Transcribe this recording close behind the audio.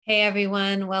Hey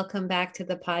everyone, welcome back to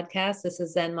the podcast. This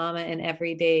is Zen Mama and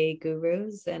Everyday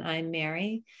Gurus, and I'm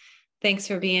Mary. Thanks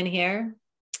for being here.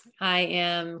 I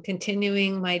am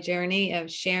continuing my journey of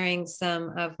sharing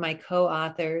some of my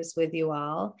co-authors with you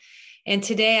all. And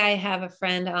today I have a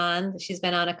friend on. She's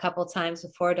been on a couple times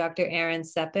before, Dr. Erin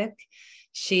Sepik.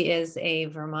 She is a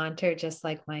Vermonter just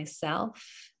like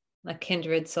myself, a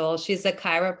kindred soul. She's a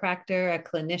chiropractor, a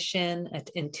clinician, an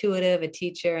intuitive, a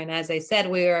teacher. And as I said,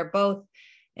 we are both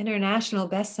international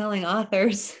best-selling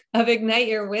authors of Ignite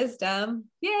Your Wisdom.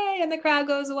 Yay! And the crowd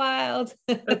goes wild.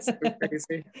 That's so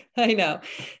crazy. I know.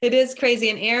 It is crazy.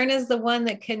 And Erin is the one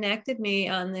that connected me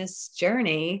on this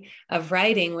journey of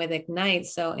writing with Ignite.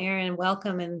 So Erin,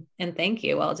 welcome and thank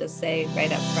you. I'll just say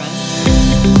right up front.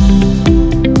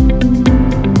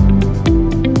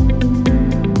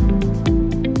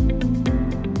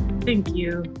 Thank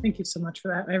you. Thank you so much for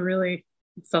that. I really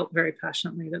felt very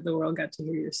passionately that the world got to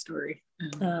hear your story,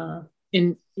 and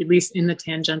in at least in the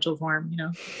tangential form,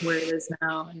 where it is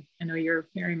now. And I know you're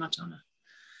very much on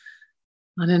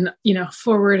an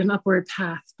forward and upward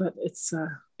path, but it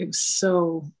was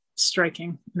so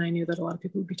striking, and I knew that a lot of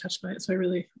people would be touched by it. So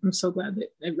I'm so glad that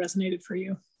it resonated for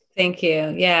you. Thank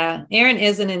you. Yeah. Erin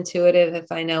is an intuitive.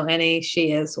 If I know any,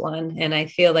 she is one. And I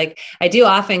feel like I do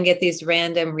often get these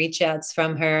random reach outs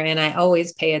from her, and I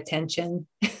always pay attention.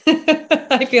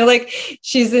 I feel like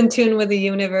she's in tune with the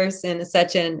universe in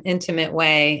such an intimate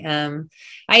way.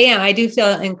 I do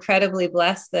feel incredibly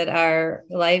blessed that our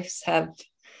lives have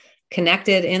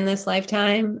connected in this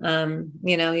lifetime.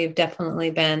 You've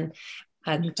definitely been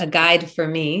a guide for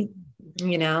me,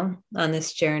 on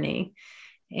this journey.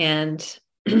 And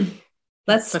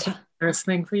let's such a first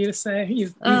thing for you to say.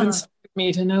 You've inspired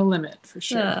me to no limit, for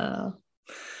sure.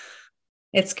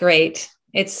 It's great.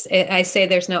 I say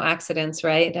there's no accidents,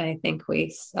 right? I think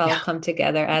we all come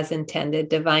together as intended,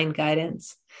 divine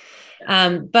guidance.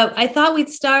 But I thought we'd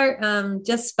start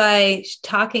just by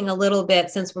talking a little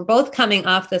bit, since we're both coming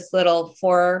off this little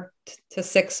 4 to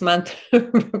 6 month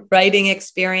writing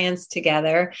experience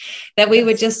together, that we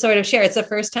would just sort of share. It's the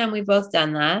first time we've both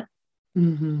done that.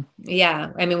 Mm-hmm.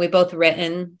 Yeah. I mean, we both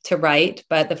written to write,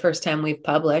 but the first time we've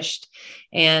published,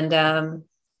 and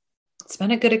it's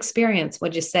been a good experience.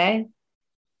 Would you say?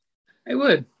 I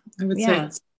would say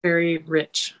it's very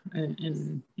rich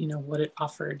in what it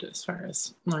offered as far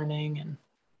as learning and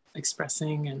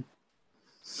expressing, and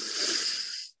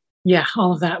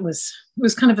all of that was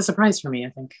kind of a surprise for me.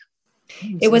 I think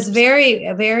it was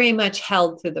very, very much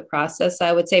held through the process.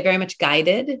 I would say very much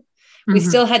guided. We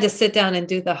still had to sit down and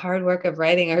do the hard work of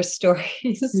writing our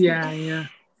stories. Yeah.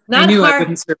 I knew I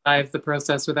couldn't survive the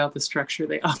process without the structure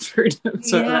they offered.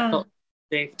 So that felt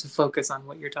safe to focus on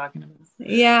what you're talking about.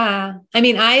 Yeah. I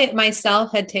mean, I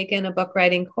myself had taken a book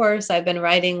writing course. I've been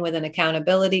writing with an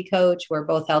accountability coach. We're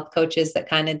both health coaches that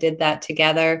kind of did that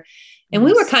together. And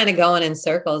we were kind of going in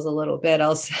circles a little bit,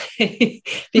 I'll say,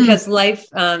 because life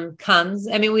comes.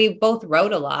 I mean, we both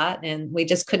wrote a lot and we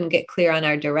just couldn't get clear on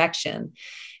our direction.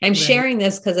 I'm sharing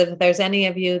this because if there's any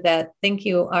of you that think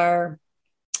you are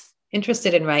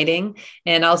interested in writing,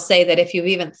 and I'll say that if you've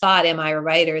even thought, am I a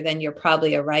writer, then you're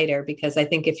probably a writer, because I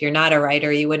think if you're not a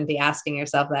writer, you wouldn't be asking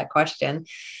yourself that question.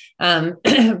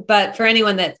 But for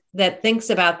anyone that thinks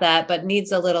about that, but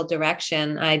needs a little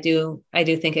direction, I do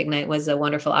think Ignite was a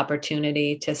wonderful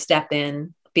opportunity to step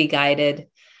in, be guided,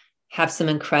 have some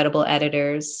incredible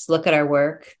editors, look at our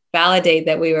work, validate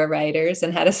that we were writers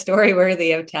and had a story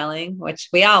worthy of telling, which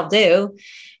we all do.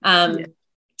 And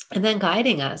then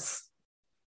guiding us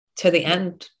to the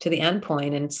end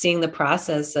point and seeing the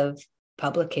process of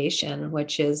publication,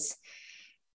 which is,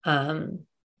 I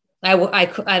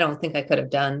don't think I could have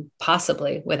done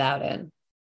possibly without it.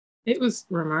 It was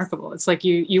remarkable. It's like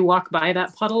you walk by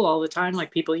that puddle all the time,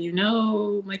 like people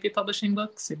might be publishing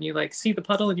books, and you like see the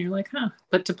puddle and you're like, huh.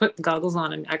 But to put the goggles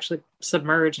on and actually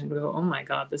submerge and go, oh my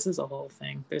God, this is a whole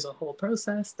thing. There's a whole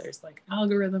process. There's like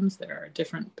algorithms. There are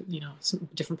different, some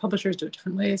different publishers do it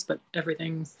different ways, but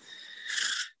everything.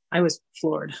 I was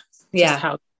floored. Just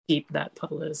how deep that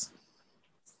puddle is.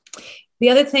 The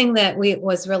other thing that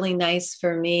was really nice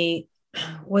for me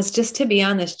was just to be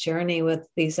on this journey with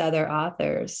these other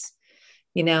authors,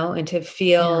 and to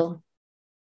feel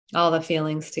all the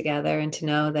feelings together, and to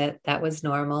know that that was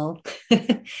normal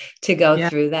to go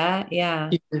through that. Yeah.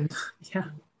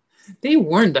 They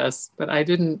warned us, but I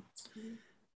did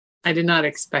not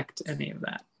expect any of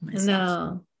that myself.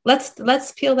 No.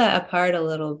 Let's peel that apart a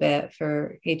little bit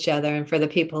for each other and for the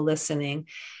people listening.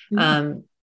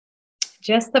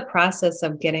 Just the process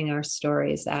of getting our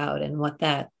stories out and what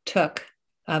that took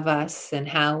of us, and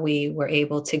how we were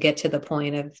able to get to the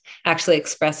point of actually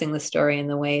expressing the story in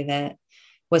the way that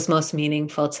was most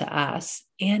meaningful to us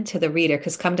and to the reader,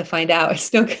 because come to find out,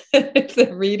 it's no good if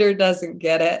the reader doesn't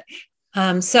get it.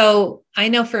 So I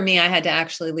know for me, I had to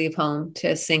actually leave home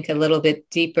to sink a little bit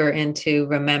deeper into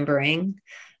remembering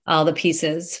all the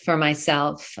pieces for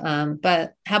myself.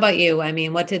 But how about you? I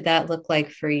mean, what did that look like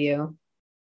for you?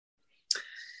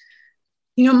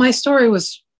 My story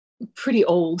was pretty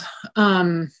old.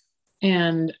 And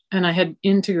I had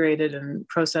integrated and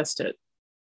processed it,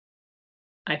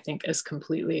 I think, as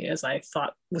completely as I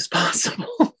thought was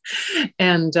possible.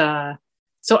 And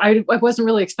so I wasn't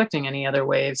really expecting any other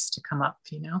waves to come up,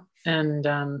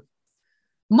 and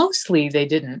mostly they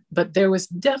didn't, but there was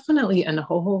definitely a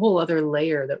whole other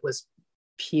layer that was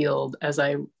peeled as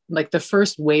the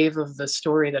first wave of the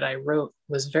story that I wrote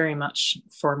was very much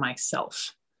for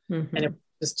myself. Mm-hmm. And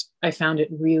I found it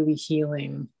really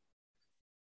healing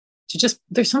to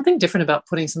there's something different about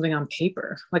putting something on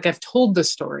paper. Like, I've told the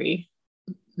story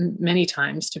many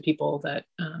times to people that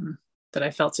I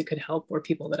felt it could help, or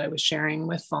people that I was sharing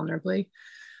with vulnerably.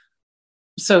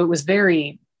 So it was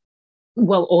very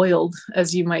well oiled,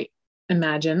 as you might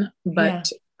imagine,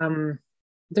 but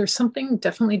there's something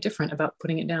definitely different about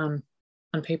putting it down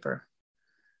on paper.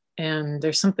 And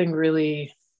there's something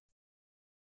really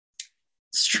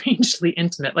strangely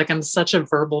intimate. Like, I'm such a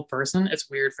verbal person. It's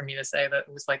weird for me to say that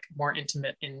it was like more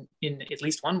intimate in at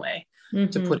least one way, mm-hmm.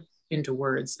 to put it into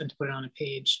words and to put it on a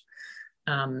page.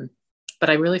 But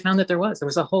I really found that there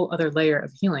was a whole other layer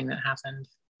of healing that happened.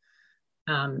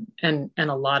 And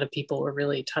a lot of people were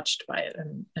really touched by it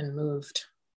and moved,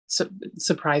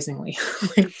 surprisingly,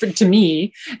 to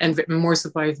me, and more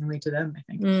surprisingly to them, I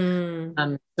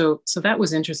think. So that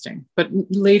was interesting. But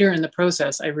later in the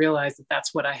process, I realized that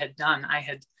that's what I had done. I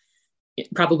had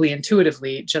probably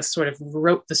intuitively just sort of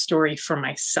wrote the story for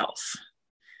myself.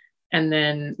 And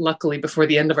then luckily, before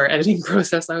the end of our editing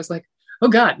process, I was like, oh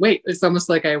God, wait, it's almost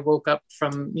like I woke up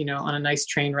from, on a nice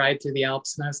train ride through the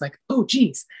Alps. And I was like, oh,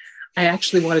 geez, I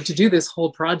actually wanted to do this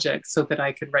whole project so that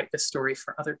I could write this story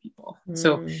for other people.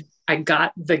 So I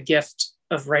got the gift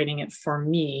of writing it for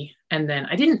me. And then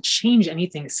I didn't change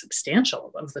anything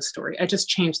substantial of the story. I just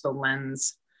changed the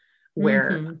lens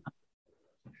where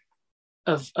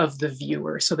of the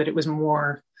viewer, so that it was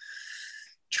more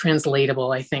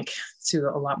translatable, I think, to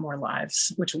a lot more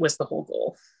lives, which was the whole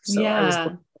goal. So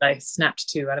I snapped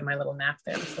 2 out of my little nap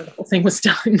there before the whole thing was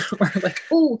done. Or like,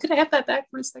 oh, could I have that back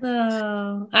for a second?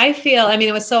 Oh,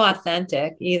 it was so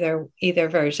authentic, either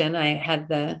version. I had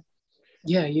the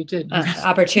you did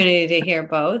opportunity to hear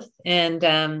both, and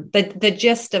the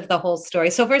gist of the whole story.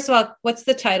 So first of all, what's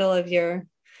the title of your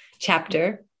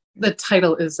chapter? The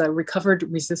title is Recovered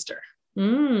Resistor.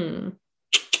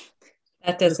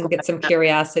 That doesn't get some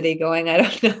curiosity going. I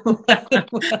don't know.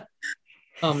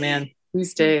 Oh man,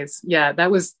 these days. Yeah,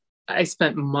 I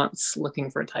spent months looking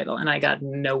for a title and I got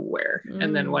nowhere.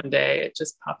 And then one day it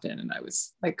just popped in and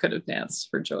I could have danced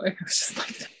for joy. I was just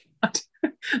like,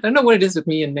 I don't know what it is with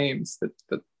me and names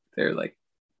that they're like.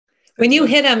 When you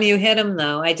hit them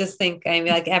though. I just think,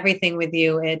 like everything with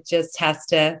you, it just has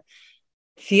to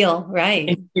feel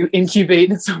right. Incubate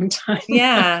in its own time.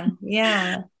 Yeah.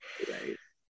 Right.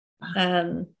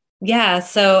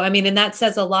 So and that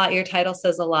says a lot. Your title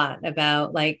says a lot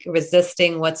about like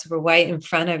resisting what's right in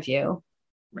front of you,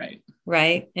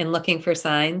 right, and looking for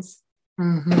signs.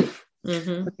 Looking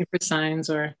for signs,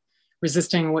 or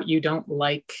resisting what you don't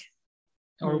like,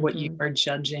 or what you are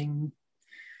judging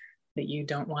that you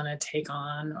don't want to take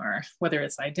on, or whether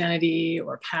it's identity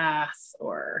or path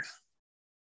or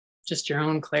just your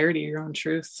own clarity, your own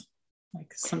truth.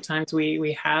 Like sometimes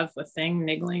we have a thing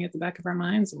niggling at the back of our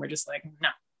minds and we're just like,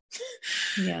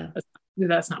 no,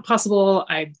 that's not possible.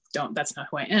 That's not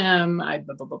who I am. Blah,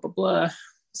 blah, blah, blah, blah.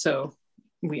 So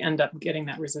we end up getting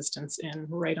that resistance in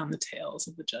right on the tails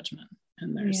of the judgment.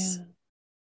 And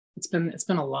it's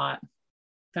been a lot.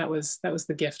 That was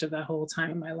the gift of that whole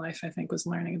time in my life, I think, was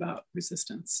learning about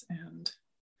resistance and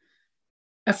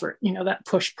effort, that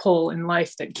push pull in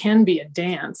life that can be a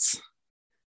dance,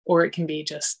 or it can be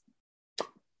just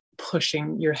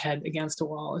pushing your head against a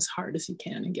wall as hard as you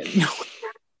can and getting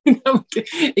nowhere.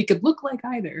 It could look like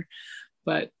either,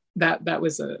 but that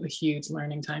was a huge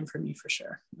learning time for me, for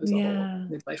sure. It was a whole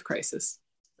midlife crisis.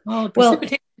 Well,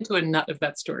 precipitated into a nut of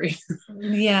that story.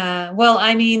 Yeah. Well,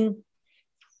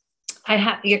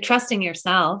 you're trusting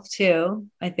yourself too,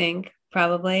 I think,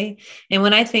 probably. And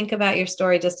when I think about your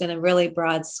story, just in a really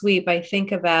broad sweep, I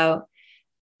think about,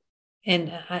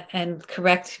 and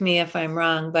correct me if I'm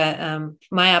wrong, but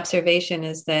my observation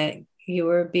is that you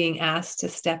were being asked to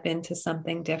step into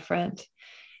something different.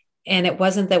 And it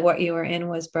wasn't that what you were in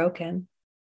was broken.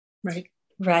 Right.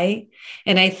 Right.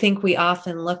 And I think we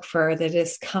often look for the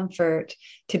discomfort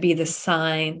to be the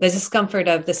sign, the discomfort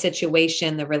of the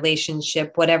situation, the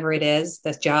relationship, whatever it is,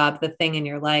 the job, the thing in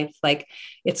your life. Like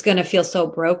it's going to feel so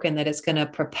broken that it's going to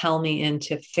propel me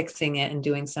into fixing it and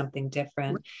doing something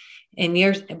different.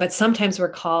 But sometimes we're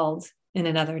called in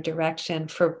another direction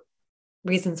for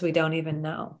reasons we don't even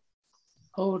know.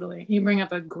 Totally. You bring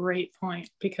up a great point,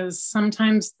 because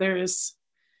sometimes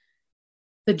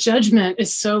the judgment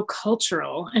is so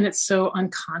cultural and it's so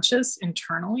unconscious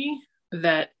internally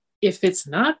that if it's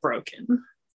not broken,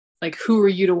 like who are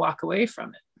you to walk away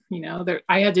from it?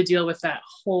 I had to deal with that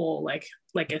whole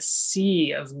like a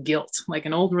sea of guilt, like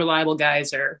an old reliable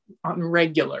geyser on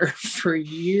regular for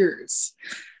years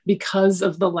because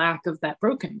of the lack of that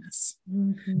brokenness.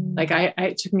 Mm-hmm. Like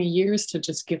it took me years to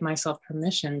just give myself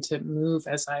permission to move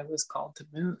as I was called to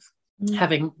move,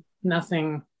 having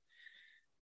nothing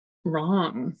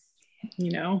wrong,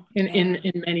 in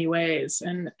many ways,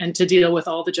 and to deal with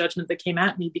all the judgment that came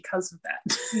at me because of that.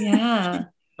 Yeah.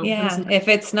 If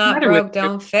it's not broke,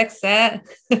 don't fix it.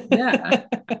 Yeah.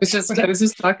 I was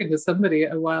just talking to somebody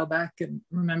a while back and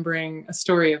remembering a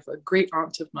story of a great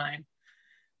aunt of mine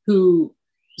who,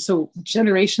 so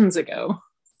generations ago,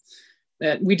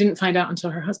 that we didn't find out until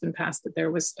her husband passed that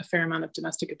there was a fair amount of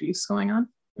domestic abuse going on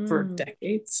for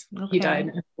decades. Okay. He died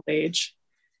in old age.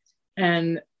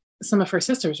 And some of her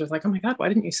sisters was like, oh my God, why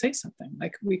didn't you say something?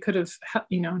 Like we could have,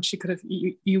 and she could have,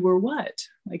 you were what?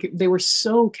 Like they were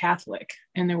so Catholic,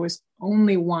 and there was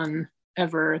only one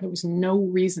ever. There was no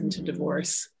reason to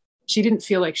divorce. She didn't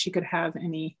feel like she could have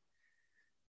any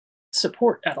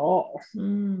support at all.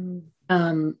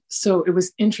 So it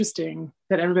was interesting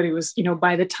that everybody was,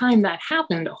 by the time that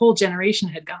happened, a whole generation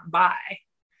had gone by.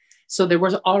 So there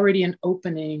was already an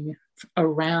opening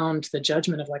around the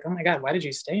judgment of like, oh my God, why did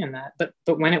you stay in that? But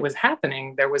when it was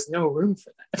happening, there was no room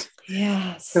for that.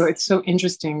 Yes. So it's so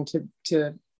interesting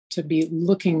to be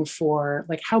looking for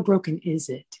like, how broken is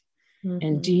it? Mm-hmm.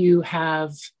 And do you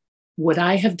have, would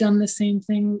I have done the same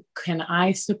thing? Can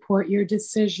I support your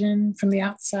decision from the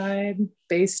outside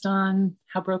based on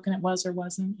how broken it was or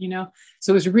wasn't,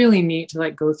 So it was really neat to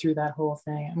like go through that whole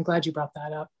thing. I'm glad you brought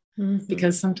that up,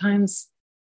 because sometimes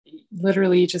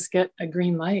literally you just get a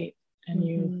green light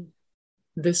and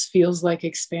this feels like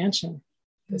expansion.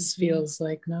 This feels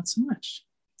like not so much.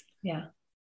 Yeah.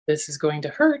 This is going to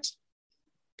hurt,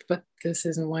 but this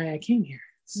isn't why I came here.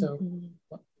 So,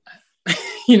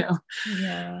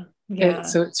 Yeah.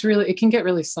 So it's really, it can get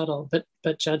really subtle,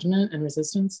 but judgment and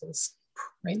resistance is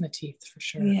right in the teeth for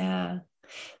sure. Yeah.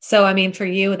 So, I mean, for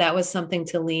you, that was something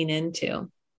to lean into.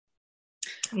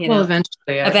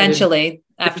 Eventually,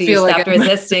 after you stopped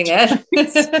resisting it.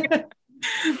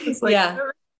 It's like,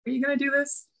 are you going to do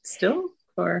this still?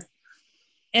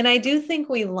 And I do think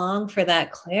we long for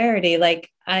that clarity. Like,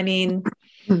 I mean,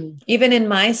 even in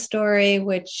my story,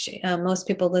 which most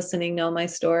people listening know my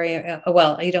story.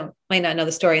 Well, might not know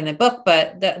the story in the book,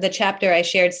 but the chapter I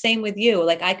shared, same with you.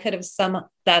 Like I could have summed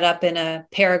that up in a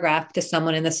paragraph to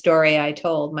someone in the story I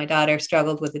told. My daughter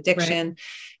struggled with addiction. Right.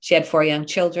 She had 4 young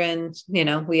children.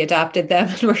 We adopted them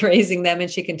and we're raising them, and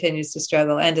she continues to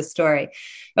struggle. End of story.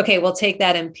 Okay, we'll take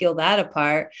that and peel that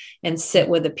apart and sit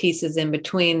with the pieces in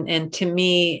between. And to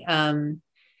me,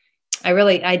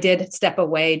 I did step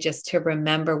away just to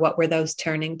remember what were those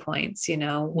turning points,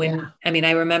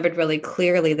 I remembered really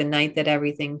clearly the night that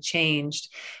everything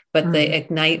changed, but the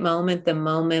ignite moment, the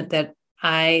moment that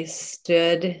I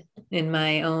stood in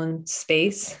my own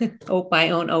space, my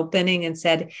own opening, and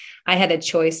said, I had a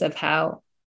choice of how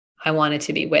I wanted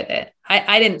to be with it.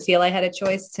 I didn't feel I had a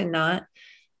choice to not,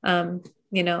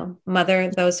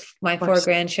 mother my 4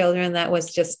 grandchildren. That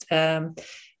was just,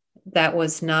 that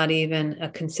was not even a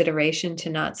consideration to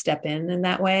not step in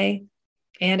that way.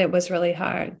 And it was really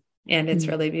hard, and it's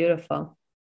really beautiful.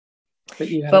 But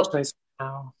you had a choice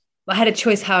how. I had a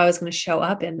choice how I was going to show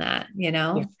up in that,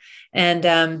 and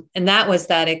that was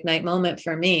that ignite moment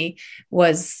for me,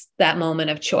 was that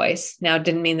moment of choice. Now, it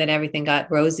didn't mean that everything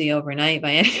got rosy overnight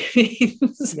by any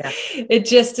means. Yeah. It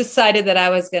just decided that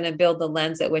I was going to build the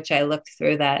lens at which I looked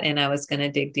through that, and I was going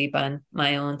to dig deep on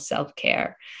my own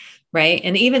self-care. Right.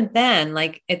 And even then,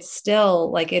 it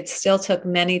still took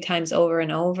many times over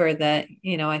and over that,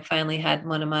 I finally had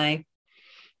one of my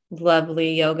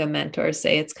lovely yoga mentors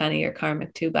say, it's kind of your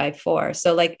karmic 2x4.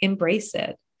 So embrace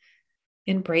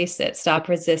it, stop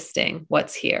resisting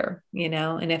what's here,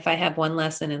 and if I have one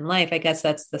lesson in life, I guess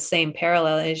that's the same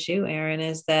parallel as you, Erin,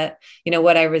 is that,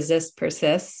 what I resist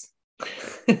persists.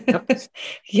 Yep.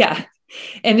 Yeah.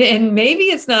 And maybe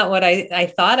it's not what I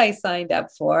thought I signed up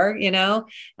for,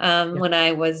 when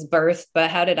I was birthed, but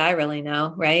how did I really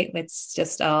know? Right. It's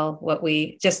just all what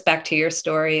just back to your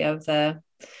story of the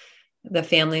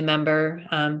family member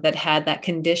that had that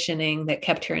conditioning that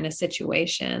kept her in a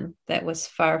situation that was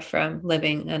far from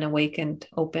living an awakened,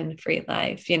 open, free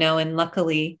life, and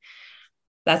luckily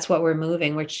that's what we're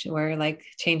moving, which we're like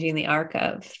changing the arc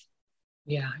of.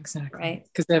 Yeah, exactly. Right.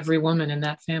 Because every woman in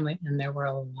that family, and there were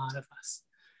a lot of us,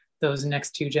 those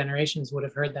next 2 generations would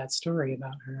have heard that story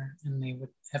about her, and they would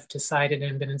have decided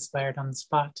and been inspired on the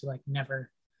spot to like never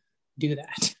do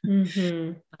that.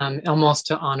 Almost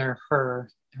to honor her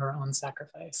own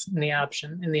sacrifice in the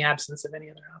absence of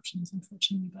any other options,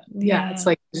 unfortunately. But yeah, it's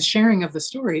like the sharing of the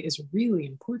story is really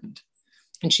important.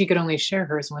 And she could only share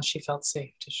hers once she felt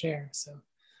safe to share. So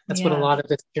that's what a lot of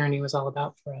this journey was all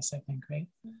about for us, I think, right?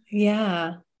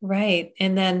 Yeah, right.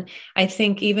 And then I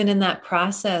think even in that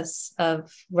process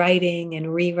of writing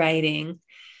and rewriting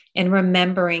and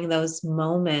remembering those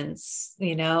moments,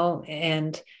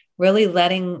 and really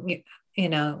letting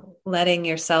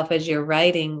yourself as you're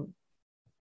writing,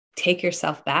 take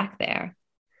yourself back there.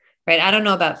 Right. I don't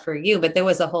know about for you, but there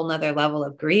was a whole nother level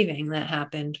of grieving that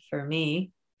happened for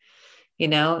me.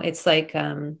 It's like,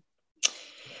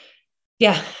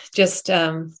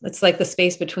 it's like the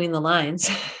space between the lines.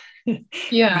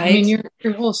 Yeah. Right? I mean,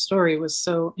 your whole story was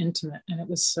so intimate, and it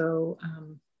was so,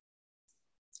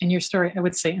 and your story, I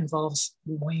would say, involves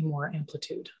way more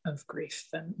amplitude of grief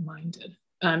than mine did.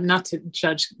 Not to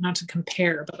judge, not to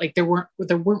compare, but like there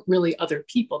weren't really other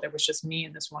people. There was just me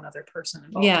and this one other person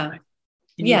involved. Yeah.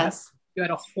 And yes. You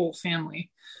had a whole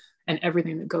family and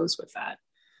everything that goes with that.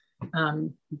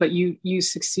 But you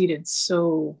succeeded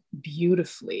so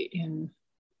beautifully in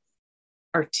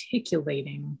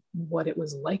articulating what it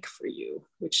was like for you,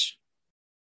 which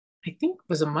I think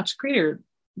was a much greater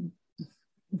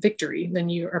victory than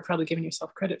you are probably giving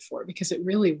yourself credit for, because it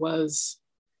really was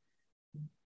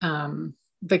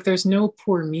like there's no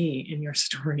poor me in your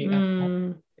story.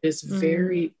 It is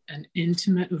very an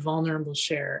intimate, vulnerable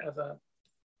share of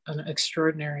an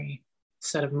extraordinary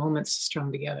set of moments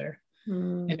strung together.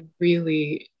 And it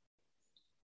really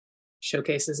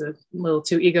showcases, a little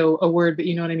too ego a word, but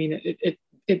you know what I mean?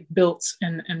 It built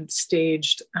and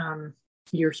staged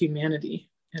your humanity,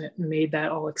 and it made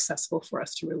that all accessible for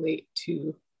us to relate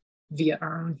to via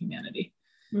our own humanity.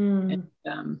 And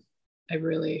I'm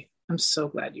so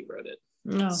glad you wrote it.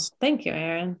 Oh, thank you,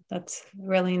 Erin. That's a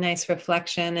really nice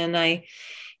reflection. And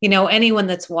anyone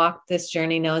that's walked this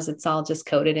journey knows it's all just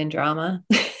coded in drama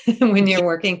when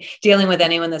you're dealing with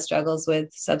anyone that struggles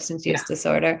with substance use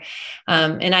disorder.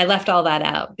 And I left all that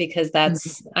out because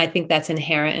I think that's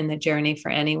inherent in the journey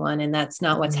for anyone. And that's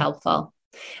not what's helpful.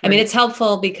 I mean, it's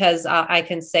helpful because I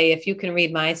can say, if you can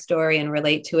read my story and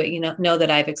relate to it, know that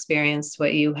I've experienced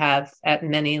what you have at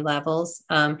many levels.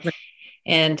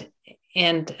 And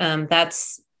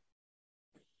that's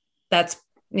what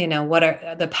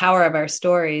the power of our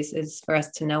stories is, for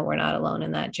us to know we're not alone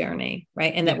in that journey,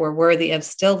 right? And that we're worthy of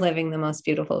still living the most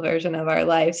beautiful version of our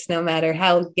lives, no matter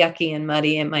how yucky and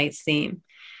muddy it might seem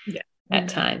at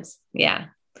times. Yeah.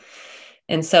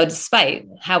 And so despite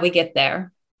how we get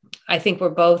there, I think we're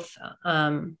both,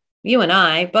 you and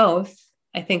I both,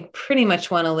 I think, pretty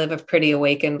much want to live a pretty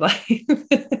awakened life.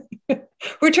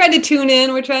 We're trying to tune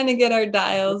in. We're trying to get our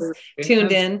dials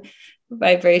tuned in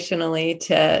vibrationally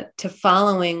to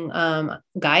following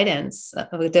guidance,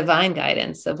 divine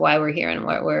guidance of why we're here and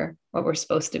what we're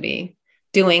supposed to be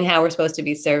doing, how we're supposed to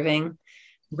be serving.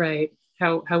 Right.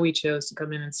 How we chose to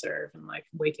come in and serve, and like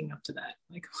waking up to that.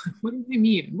 Like, what do I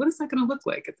mean? What is that going to look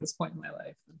like at this point in my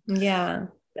life? Yeah.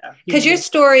 Because your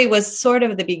story was sort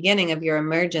of the beginning of your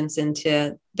emergence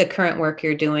into the current work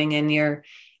you're doing, and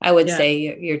I would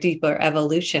say your deeper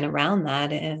evolution around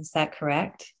that. Is that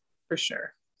correct? For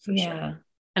sure. Sure.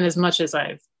 And as much as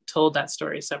I've told that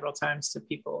story several times to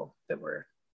people that were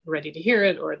ready to hear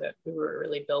it, or that we were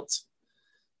really built,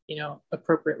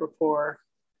 appropriate rapport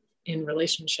in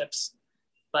relationships,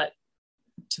 but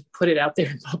to put it out there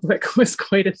in public was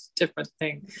quite a different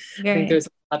thing. I think there's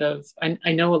a lot of,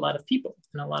 I know a lot of people,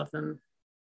 and a lot of them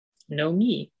know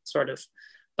me sort of,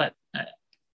 but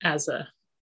as a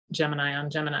Gemini on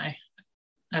Gemini,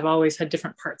 I've always had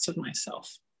different parts of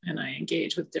myself, and I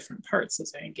engage with different parts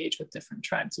as I engage with different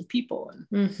tribes of people,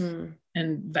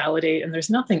 and validate. And there's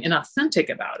nothing inauthentic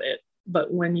about it. But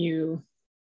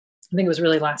I think it was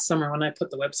really last summer when I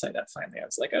put the website up finally, I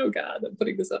was like, oh God, I'm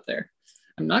putting this up there.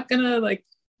 I'm not going to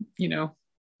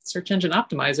search engine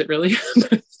optimize it really,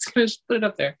 but it's going to put it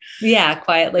up there. Yeah.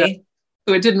 Quietly.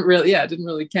 So it didn't really, it didn't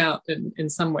really count in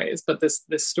some ways, but this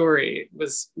story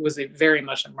was a very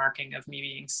much a marking of me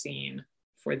being seen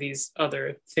for these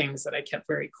other things that I kept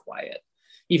very quiet.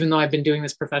 Even though I've been doing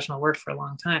this professional work for a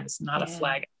long time, it's not a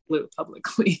flag I flew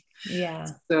publicly. Yeah.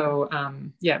 So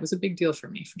it was a big deal for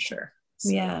me for sure. So,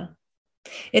 yeah.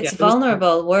 It's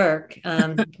vulnerable work.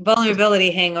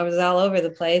 Vulnerability hangovers all over the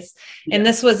place. Yeah. And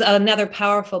this was another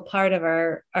powerful part of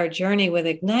our journey with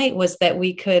Ignite, was that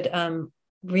we could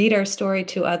read our story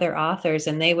to other authors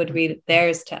and they would read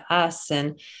theirs to us.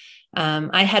 And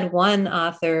I had one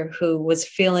author who was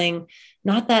feeling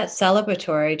not that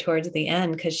celebratory towards the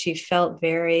end, because she felt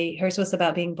hers was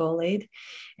about being bullied.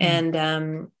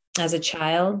 And as a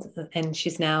child, and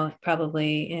she's now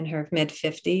probably in her mid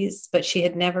 50s, but she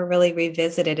had never really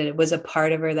revisited it. It was a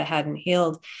part of her that hadn't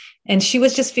healed. And she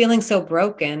was just feeling so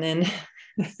broken. And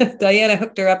Diana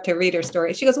hooked her up to read her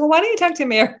story. She goes, well, why don't you talk to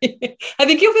Mary? I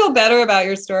think you'll feel better about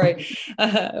your story,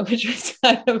 which was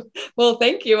kind of, well,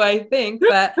 thank you, I think.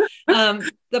 But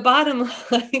the bottom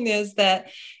line is that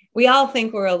we all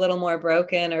think we're a little more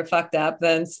broken or fucked up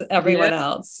than everyone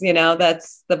else. You know,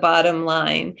 that's the bottom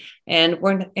line. And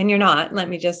you're not, let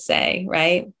me just say,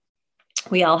 right?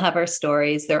 We all have our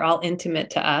stories. They're all intimate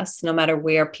to us, no matter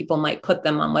where people might put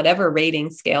them on whatever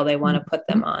rating scale they want to put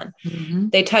them on.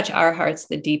 They touch our hearts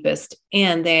the deepest,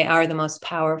 and they are the most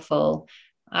powerful,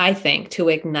 I think, to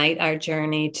ignite our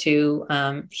journey,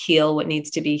 to heal what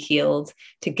needs to be healed,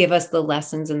 to give us the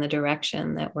lessons and the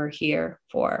direction that we're here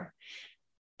for.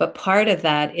 But part of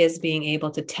that is being able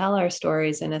to tell our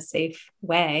stories in a safe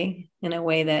way, in a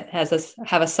way that has us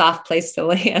have a soft place to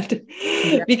land,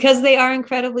 because they are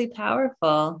incredibly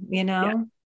powerful, you know?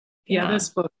 Yeah. This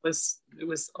book was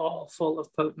all full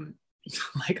of potent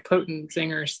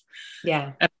singers.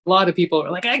 Yeah. And a lot of people were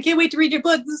like, I can't wait to read your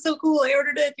book. This is so cool. I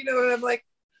ordered it, and I'm like,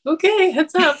 okay,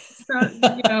 heads up.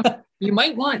 You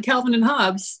might want Calvin and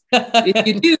Hobbes. If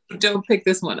you do, don't pick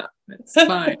this one up. It's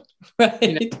fine.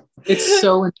 Right. It's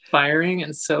so inspiring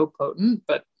and so potent,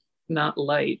 but not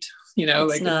light.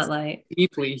 It's not light.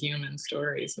 Deeply human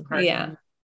stories of heart. Yeah.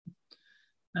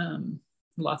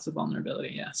 Lots of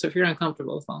vulnerability. Yeah. So if you're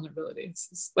uncomfortable with vulnerability,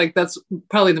 it's like, that's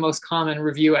probably the most common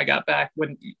review I got back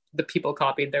when the people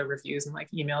copied their reviews and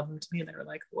emailed them to me. They were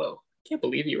like, whoa, I can't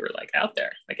believe you were out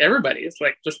there. Everybody is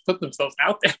just put themselves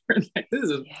out there.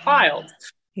 This is wild.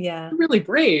 Yeah. Really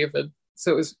brave. And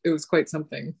so it was quite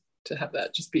something to have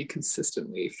that just be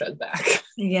consistently fed back.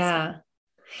 Yeah.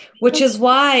 Which is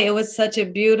why it was such a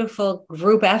beautiful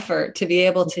group effort to be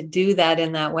able to do that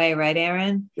in that way. Right,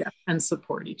 Erin? Yeah. And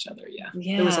support each other. Yeah.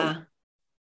 Yeah. There was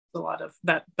a lot of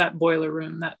that boiler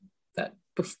room, that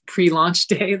pre-launch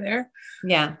day there.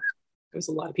 Yeah. There was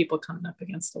a lot of people coming up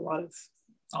against all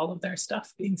of their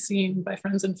stuff being seen by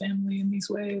friends and family in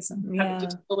these ways, and having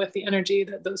to deal with the energy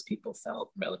that those people felt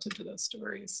relative to those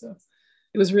stories. So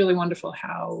it was really wonderful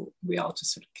how we all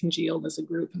just sort of congealed as a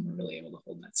group and were really able to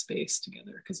hold that space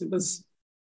together, because it was,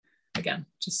 again,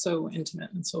 just so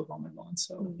intimate and so vulnerable and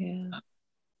so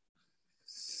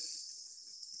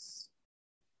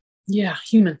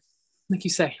human, like you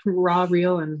say, raw,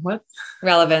 real, and what?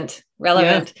 Relevant.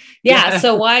 Yeah.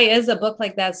 So why is a book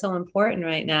like that so important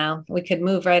right now? We could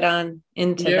move right on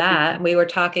into that. We were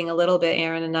talking a little bit,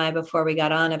 Erin and I, before we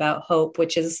got on, about hope,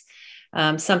 which is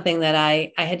something that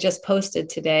I had just posted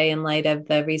today in light of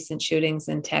the recent shootings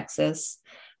in Texas,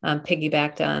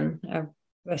 piggybacked on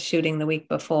a shooting the week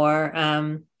before,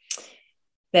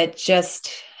 that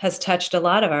just has touched a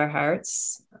lot of our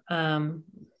hearts. I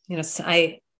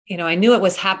knew it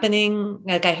was happening.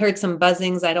 I heard some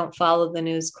buzzings. I don't follow the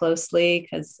news closely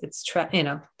because it's,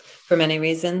 for many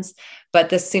reasons, but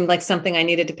this seemed like something I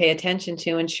needed to pay attention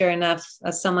to. And sure enough,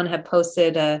 someone had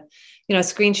posted a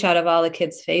screenshot of all the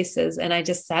kids' faces. And I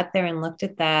just sat there and looked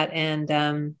at that, and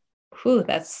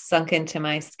that's sunk into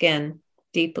my skin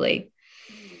deeply.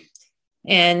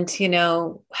 And,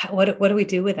 what do we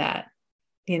do with that?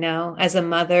 As a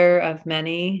mother of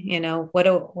many, what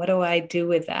do I do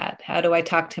with that? How do I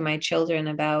talk to my children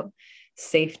about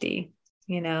safety,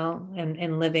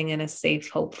 and living in a safe,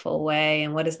 hopeful way?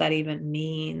 And what does that even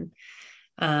mean?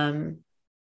 And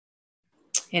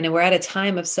we're at a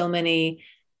time of so many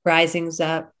risings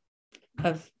up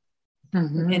of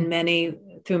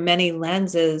through many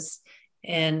lenses.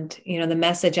 And, the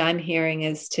message I'm hearing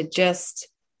is to just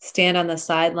stand on the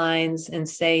sidelines and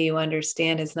say you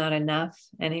understand is not enough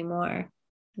anymore.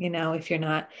 If you're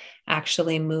not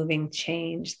actually moving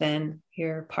change, then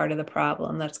you're part of the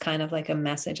problem. That's kind of like a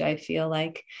message I feel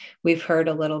like we've heard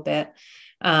a little bit.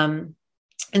 And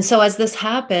so as this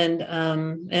happened,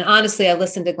 and honestly, I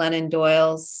listened to Glennon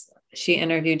Doyle's, she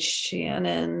interviewed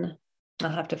Shannon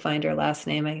I'll have to find her last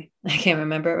name. I can't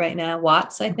remember it right now.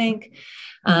 Watts, I think.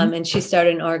 Mm-hmm. And she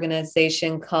started an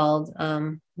organization called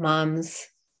Moms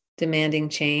Demanding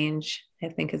Change, I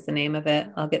think is the name of it.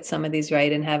 I'll get some of these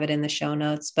right and have it in the show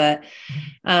notes. But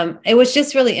it was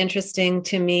just really interesting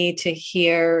to me to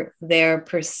hear their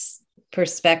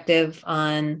perspective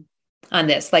on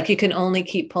this. Like, you can only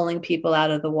keep pulling people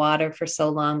out of the water for so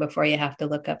long before you have to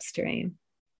look upstream.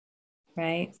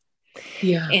 Right.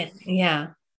 Yeah.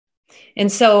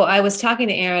 And so I was talking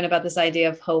to Aaron about this idea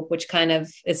of hope, which kind of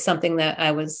is something that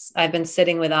I've been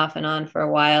sitting with off and on for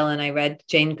a while. And I read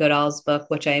Jane Goodall's book,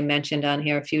 which I mentioned on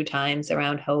here a few times,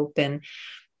 around hope. And,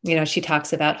 she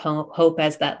talks about hope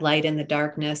as that light in the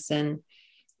darkness and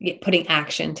putting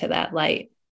action to that light.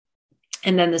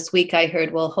 And then this week I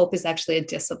heard, well, hope is actually a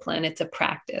discipline. It's a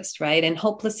practice, right? And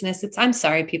hopelessness, I'm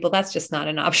sorry, people, that's just not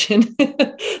an option.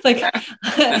 Like,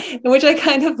 which I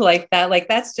kind of like that. Like,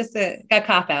 that's just a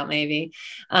cop out maybe.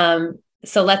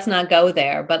 So let's not go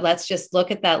there, but let's just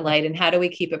look at that light and how do we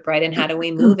keep it bright and how do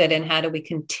we move it and how do we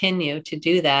continue to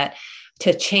do that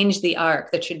to change the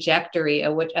arc, the trajectory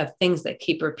of things that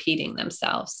keep repeating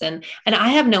themselves. And I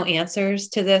have no answers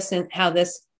to this and how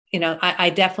this,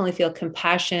 I definitely feel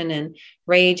compassion and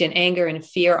rage and anger and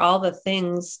fear, all the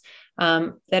things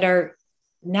that are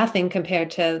nothing compared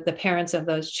to the parents of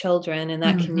those children in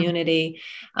that community.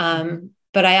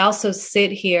 But I also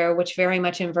sit here, which very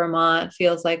much in Vermont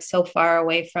feels like so far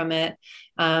away from it.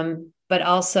 But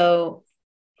also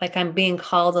like I'm being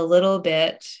called a little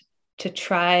bit to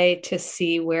try to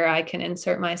see where I can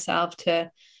insert myself to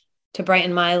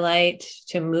brighten my light,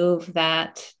 to move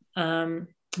that,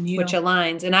 which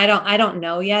aligns. And I don't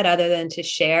know yet, other than to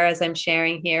share as I'm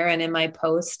sharing here and in my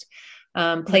post,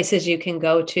 places you can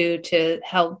go to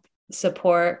help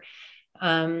support.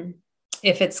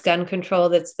 If it's gun control,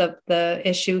 that's the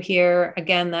issue here.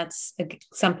 Again, that's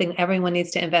something everyone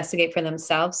needs to investigate for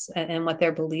themselves and what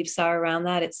their beliefs are around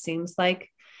that. It seems like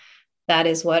that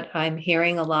is what I'm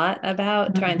hearing a lot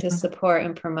about, trying to support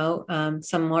and promote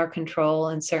some more control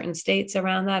in certain states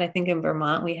around that. I think in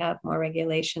Vermont, we have more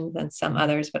regulations than some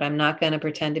others, but I'm not going to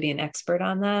pretend to be an expert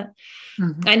on that.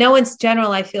 I know in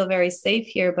general, I feel very safe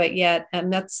here, but yet,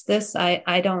 and that's this,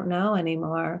 I don't know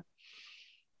anymore.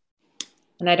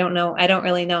 And I don't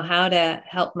really know how to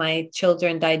help my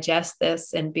children digest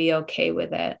this and be okay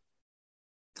with it.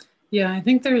 Yeah, I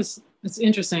think it's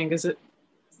interesting because it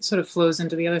sort of flows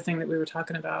into the other thing that we were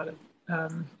talking about.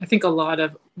 I think a lot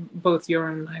of both your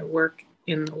and my work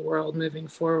in the world moving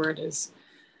forward is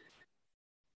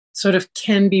sort of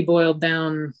can be boiled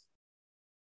down,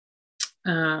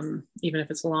 even if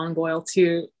it's a long boil,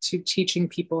 to teaching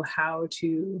people how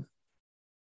to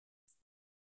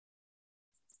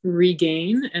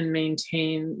regain and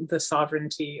maintain the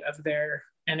sovereignty of their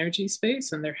energy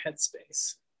space and their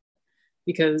headspace.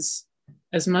 Because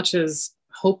as much as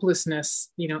hopelessness,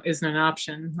 isn't an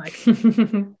option, like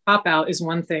pop out is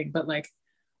one thing, but like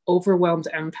overwhelmed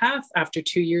empath after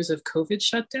 2 years of COVID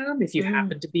shutdown, if you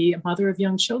happen to be a mother of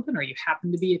young children, or you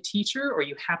happen to be a teacher, or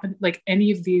you happen like any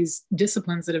of these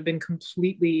disciplines that have been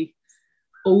completely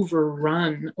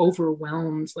overrun,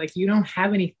 overwhelmed, like you don't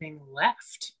have anything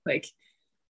left. Like,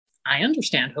 I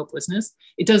understand hopelessness.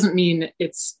 It doesn't mean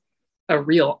it's a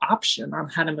real option on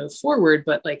how to move forward,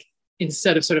 but like,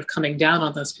 instead of sort of coming down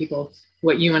on those people,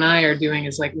 what you and I are doing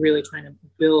is like really trying to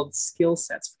build skill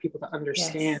sets for people to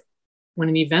understand when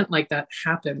an event like that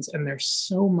happens, and there's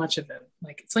so much of it,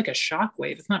 like it's like a shock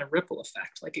wave. It's not a ripple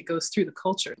effect. Like it goes through the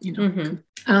culture,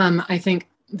 I think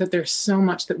that there's so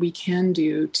much that we can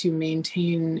do to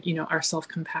maintain, our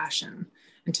self-compassion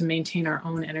and to maintain our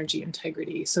own energy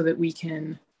integrity so that we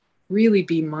can really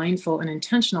be mindful and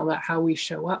intentional about how we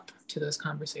show up to those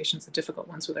conversations, the difficult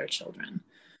ones with our children,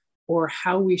 or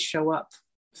how we show up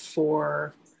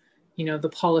for, the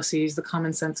policies, the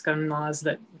common sense gun laws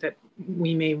that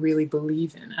we may really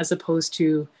believe in, as opposed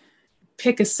to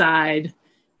pick a side.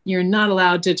 You're not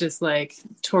allowed to just like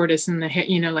tortoise in the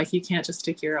hair, like you can't just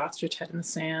stick your ostrich head in the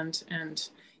sand. And,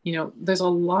 there's a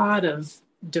lot of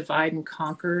divide and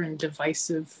conquer and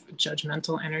divisive,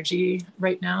 judgmental energy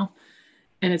right now.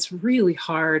 And it's really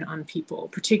hard on people,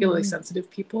 particularly sensitive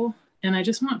people. And I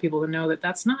just want people to know that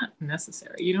that's not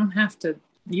necessary. You don't have to,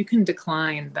 you can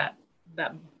decline that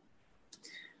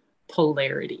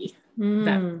polarity,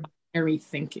 that binary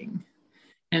thinking.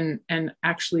 And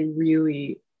actually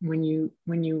really, when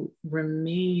you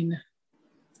remain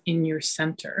in your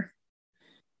center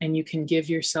and you can give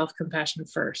yourself compassion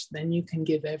first, then you can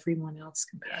give everyone else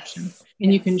compassion.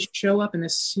 And you can show up in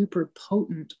this super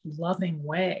potent, loving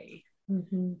way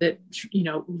that,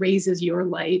 raises your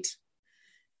light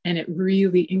And it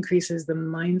really increases the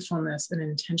mindfulness and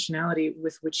intentionality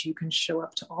with which you can show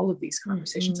up to all of these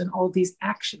conversations and all of these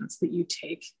actions that you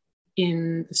take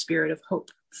in the spirit of hope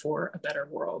for a better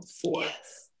world, for,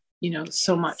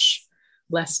 so much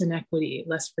less inequity,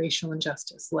 less racial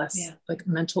injustice, less like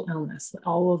mental illness,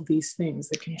 all of these things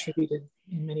that contributed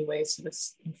in many ways to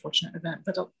this unfortunate event.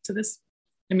 But to this,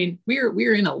 I mean,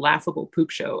 we're in a laughable poop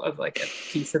show of like a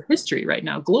piece of history right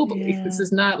now globally. Yeah. This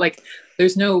is not like,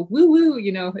 there's no woo-woo,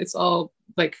 it's all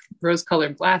like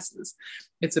rose-colored glasses.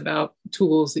 It's about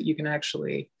tools that you can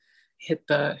actually hit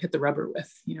the rubber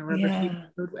with,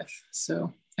 with.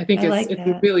 So I think it's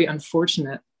a really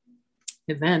unfortunate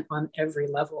event on every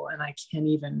level. And I can't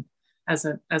even, as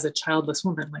a childless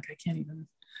woman, like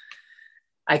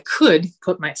I could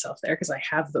put myself there because I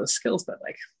have those skills, but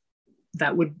like,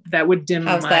 that would dim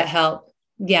how's that help?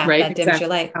 Yeah, right? That dims your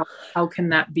light. How can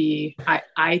that be?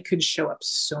 I could show up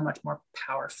so much more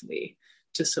powerfully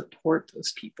to support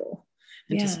those people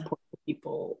and to support the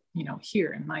people,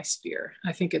 here in my sphere.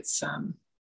 I think it's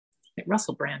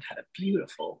Russell Brand had a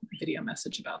beautiful video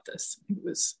message about this. I think it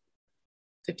was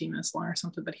 15 minutes long or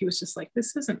something, but he was just like,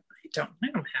 this isn't, I don't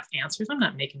have answers. I'm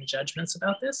not making judgments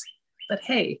about this, but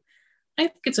hey, I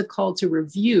think it's a call to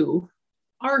review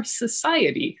our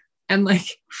society and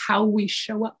like how we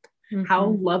show up,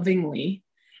 how lovingly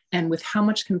and with how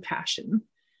much compassion,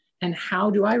 and how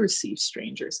do I receive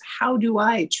strangers? How do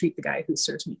I treat the guy who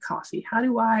serves me coffee? How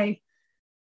do I,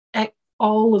 at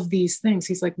all of these things,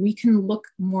 he's like, we can look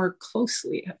more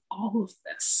closely at all of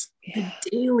this, the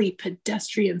daily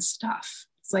pedestrian stuff.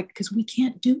 It's like, because we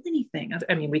can't do anything.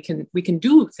 I mean, we can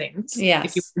do things.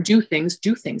 Yes. If you do things,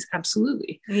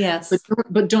 absolutely. Yes.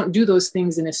 But don't do those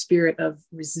things in a spirit of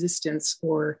resistance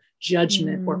or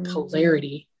judgment or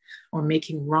polarity or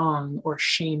making wrong or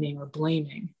shaming or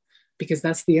blaming, because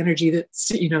that's the energy that's,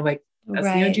 that's the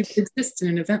energy that exists in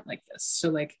an event like this.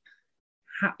 So like,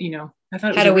 how, I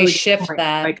thought, how do we shift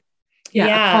that? Like,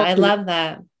 I love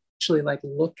that. Actually like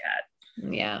look at,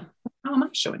 how am I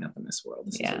showing up in this world?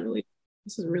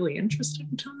 This is a really interesting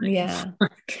time. Yeah.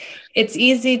 It's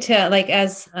easy to like,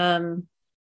 as,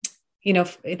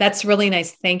 that's really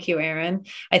nice. Thank you, Erin.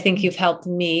 I think you've helped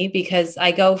me because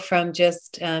I go from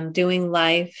just doing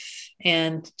life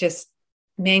and just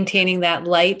maintaining that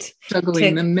light,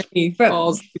 juggling the many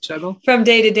balls to juggle from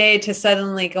day to day, to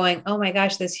suddenly going, oh my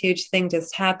gosh, this huge thing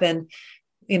just happened.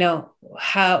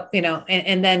 How,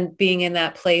 and then being in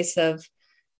that place of,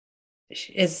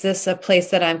 is this a place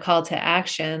that I'm called to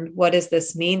action? What does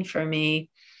this mean for me?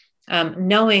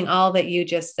 Knowing all that you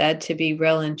just said to be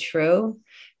real and true,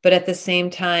 but at the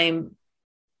same time,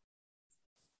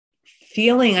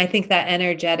 feeling, I think, that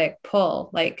energetic pull,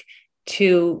 like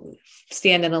to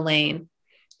stand in a lane,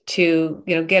 to,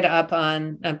 get up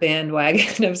on a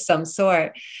bandwagon of some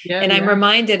sort. And I'm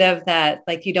reminded of that,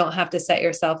 like, you don't have to set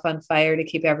yourself on fire to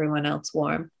keep everyone else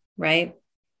warm. Right.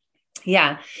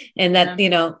 Yeah. And that,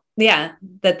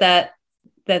 that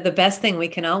the best thing we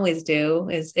can always do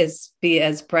is be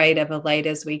as bright of a light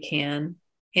as we can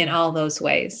in all those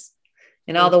ways.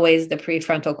 In all the ways the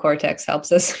prefrontal cortex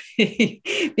helps us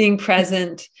being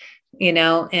present,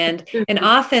 and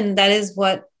often that is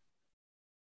what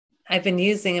I've been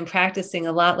using and practicing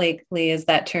a lot lately, is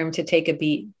that term, to take a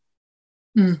beat.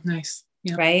 Nice.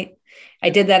 Yeah. Right.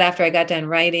 I did that after I got done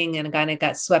writing and kind of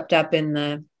got swept up in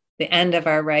the end of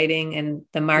our writing and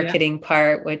the marketing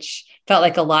part, which felt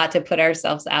like a lot to put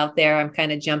ourselves out there. I'm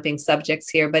kind of jumping subjects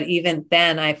here, but even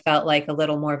then I felt like a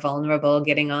little more vulnerable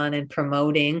getting on and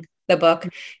promoting the book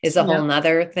is a whole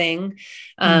nother thing.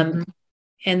 And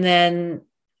then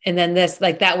this,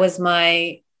 like, that was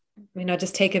my,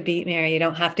 just take a beat, Mary. You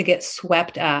don't have to get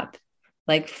swept up,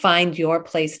 like find your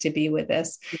place to be with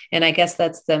this. And I guess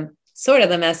that's the sort of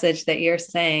the message that you're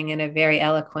saying in a very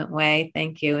eloquent way.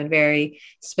 Thank you. And very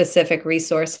specific,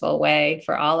 resourceful way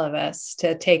for all of us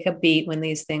to take a beat when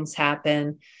these things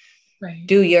happen. Right.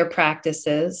 Do your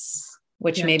practices,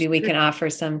 which maybe we can offer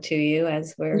some to you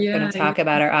as we're going to talk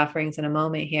about our offerings in a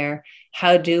moment here.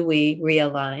 How do we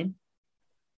realign?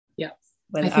 Yeah.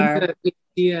 With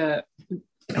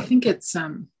I think it's,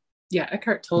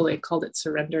 Eckhart Tolle called it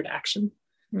surrendered action.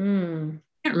 I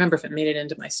can't remember if it made it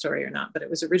into my story or not, but it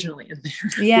was originally in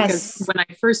there. Yes. Because when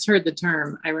I first heard the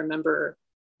term, I remember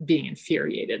being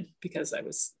infuriated because I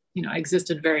was, I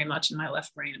existed very much in my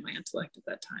left brain and my intellect at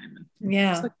that time. And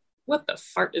I was like, what the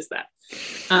fart is that?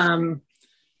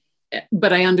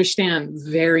 But I understand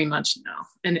very much now.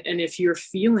 And if you're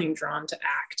feeling drawn to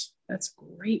act, that's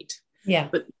great. Yeah.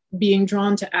 But being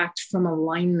drawn to act from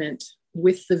alignment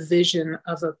with the vision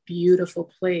of a beautiful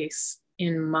place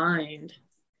in mind,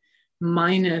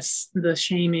 minus the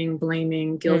shaming,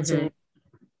 blaming, guilting,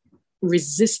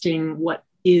 resisting what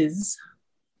is,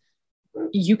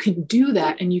 you can do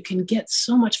that and you can get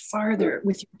so much farther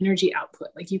with your energy output.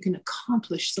 Like you can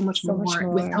accomplish so much more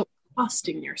without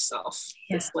costing yourself.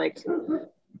 Yeah. It's like,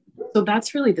 so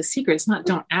that's really the secret. It's not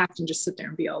don't act and just sit there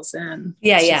and be all zen.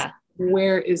 Yeah. It's Yeah.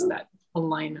 Where is that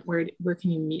alignment? Where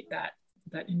can you meet that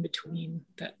in between?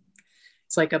 That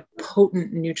it's like a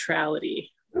potent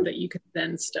neutrality that you can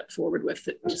then step forward with,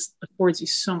 that just affords you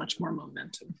so much more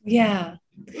momentum. Yeah.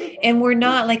 And we're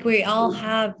not like, we all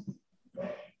have,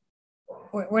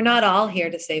 we're not all here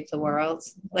to save the world.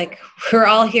 Like we're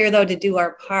all here though to do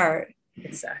our part.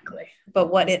 Exactly.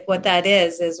 But what that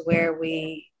is where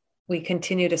we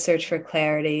continue to search for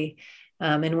clarity.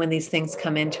 And when these things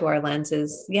come into our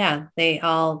lenses, yeah, they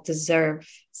all deserve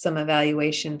some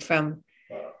evaluation from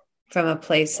a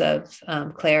place of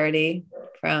clarity,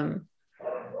 from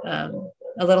a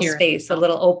little space, a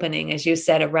little opening, as you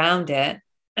said, around it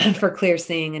for clear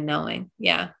seeing and knowing.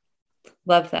 Yeah.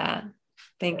 Love that.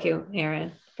 Thank you,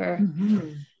 Erin, for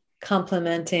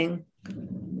complimenting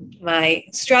my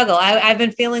struggle. I've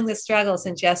been feeling this struggle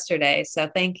since yesterday. So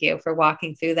thank you for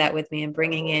walking through that with me and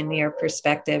bringing in your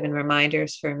perspective and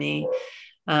reminders for me.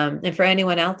 And for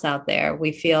anyone else out there,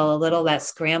 we feel a little that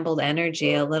scrambled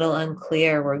energy, a little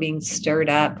unclear. We're being stirred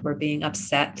up. We're being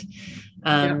upset.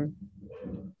 And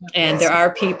there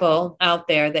are people out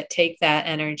there that take that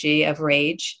energy of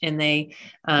rage and they,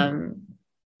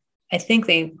 I think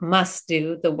they must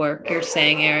do the work you're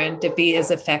saying, Erin, to be as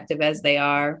effective as they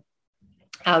are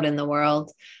out in the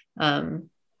world.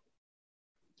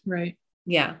 Right.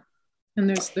 Yeah. And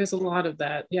there's a lot of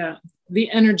that. Yeah.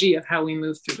 The energy of how we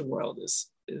move through the world is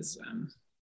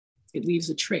it leaves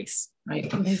a trace, right?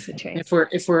 It leaves a trace.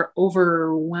 If we're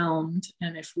overwhelmed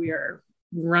and if we are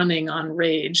running on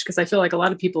rage, because I feel like a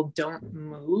lot of people don't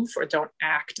move or don't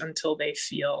act until they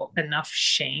feel enough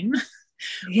shame.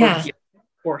 Yeah.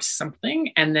 Or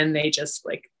something, and then they just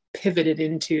like pivot it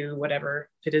into whatever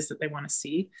it is that they want to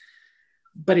see.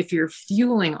 But if you're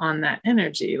fueling on that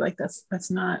energy, like that's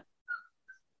not,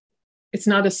 it's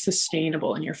not as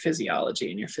sustainable in your physiology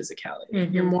and your physicality.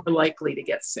 Mm-hmm. You're more likely to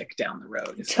get sick down the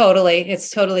road. Totally. It's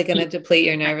totally going to deplete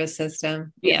your nervous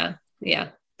system. Yeah. Yeah.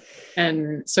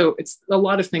 And so it's a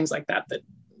lot of things like that,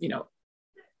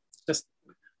 just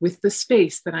with the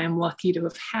space that I am lucky to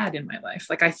have had in my life.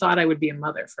 Like I thought I would be a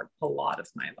mother for a lot of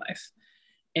my life.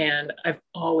 And I've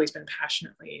always been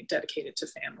passionately dedicated to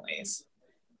families.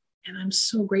 And I'm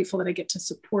so grateful that I get to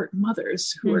support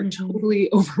mothers who are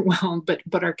totally overwhelmed,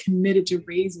 but are committed to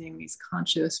raising these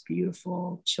conscious,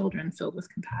 beautiful children filled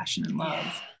with compassion and love.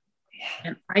 Yeah.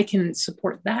 And I can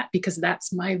support that because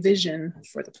that's my vision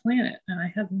for the planet. And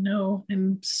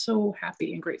I'm so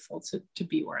happy and grateful to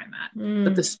be where I'm at.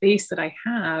 But the space that I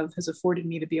have has afforded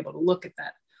me to be able to look at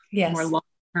that more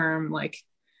long-term, like,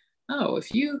 oh,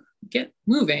 if you get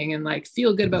moving and like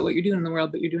feel good about what you're doing in the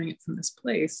world, but you're doing it from this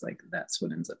place, like that's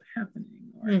what ends up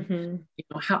happening.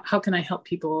 Or, how can I help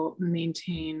people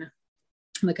maintain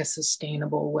like a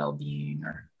sustainable well-being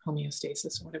or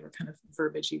homeostasis, or whatever kind of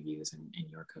verbiage you use in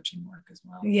your coaching work as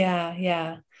well. Yeah.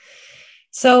 Yeah.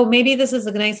 So maybe this is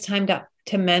a nice time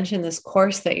to mention this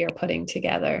course that you're putting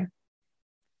together.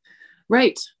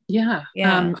 Right. Yeah.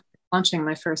 Yeah. Launching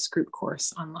my first group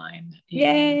course online.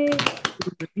 Yay.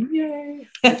 Yay.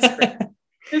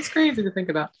 It's crazy to think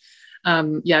about.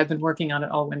 I've been working on it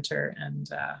all winter, and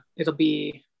it'll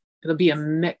be a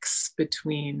mix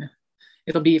between,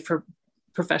 it'll be for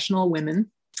professional women,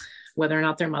 whether or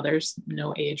not they're mothers,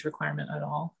 no age requirement at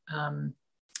all.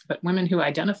 But women who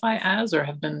identify as or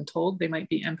have been told they might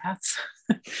be empaths.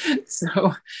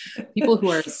 So people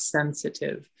who are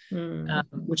sensitive,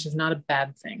 which is not a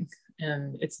bad thing.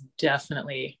 And it's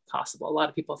definitely possible. A lot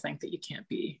of people think that you can't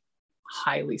be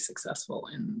highly successful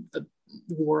in the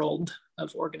world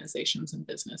of organizations and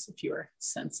business if you are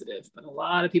sensitive, but a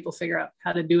lot of people figure out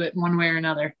how to do it one way or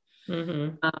another.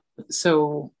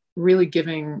 So really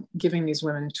giving these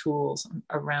women tools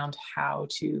around how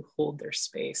to hold their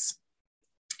space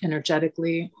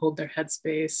energetically, hold their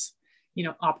headspace,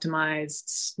 optimize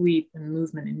sleep and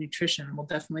movement and nutrition. We'll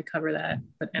definitely cover that,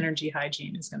 but energy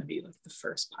hygiene is going to be like the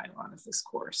first pylon of this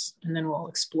course. And then we'll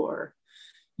explore,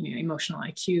 emotional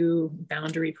IQ,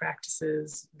 boundary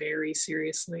practices, very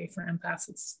seriously for empaths.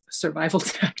 It's a survival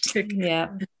tactic. Yeah.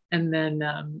 And then,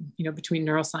 between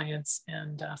neuroscience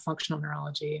and functional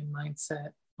neurology and mindset,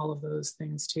 all of those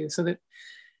things too. So that,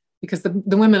 because the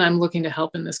women I'm looking to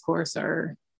help in this course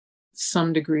are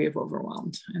some degree of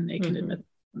overwhelmed, and they can admit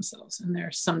themselves, and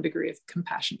there's some degree of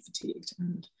compassion fatigued.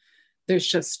 And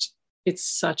it's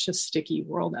such a sticky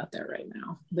world out there right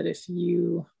now that if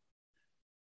you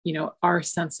are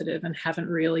sensitive and haven't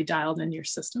really dialed in your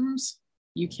systems,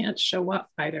 you can't show up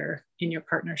either in your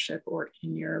partnership or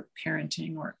in your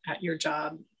parenting or at your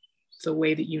job the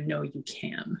way that you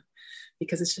can,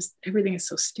 because it's just, everything is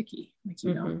so sticky. Like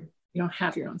you don't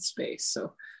have your own space.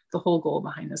 So the whole goal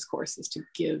behind this course is to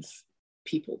give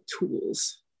people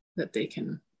tools that they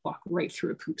can walk right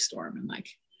through a poop storm and like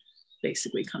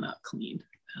basically come out clean,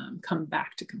 come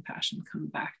back to compassion, come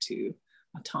back to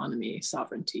autonomy,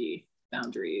 sovereignty,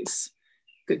 boundaries,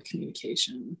 good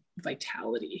communication,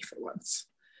 vitality for once.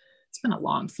 It's been a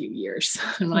long few years.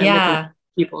 And when I look at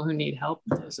people who need help,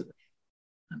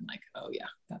 I'm like, oh yeah,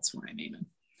 that's where I'm aiming.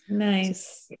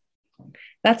 Nice.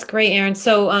 That's great, Erin.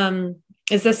 So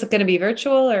is this going to be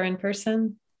virtual or in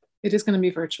person? It is going to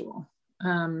be virtual.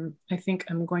 I think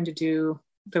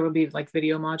there will be like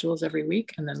video modules every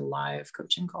week and then live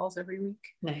coaching calls every week.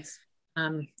 Nice.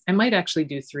 I might actually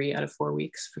do 3 out of 4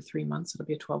 weeks for 3 months. It'll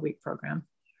be a 12-week program,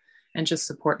 and just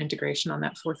support integration on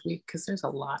that 4th week, because there's a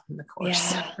lot in the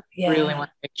course. Yeah. I really want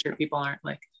to make sure people aren't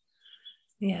like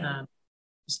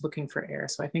just looking for air.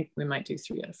 So I think we might do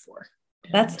 3 out of 4.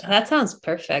 That sounds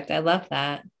perfect. I love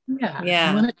that.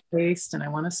 Yeah. I want to taste and I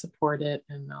want to support it,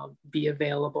 and I'll be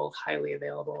available, highly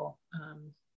available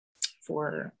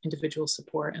for individual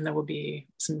support. And there will be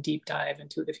some deep dive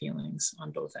intuitive healings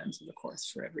on both ends of the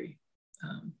course for every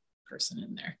person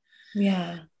in there.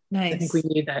 Yeah. Nice. I think we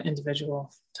need that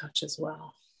individual touch as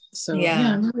well. So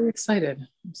yeah, I'm really excited.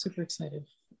 I'm super excited.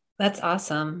 That's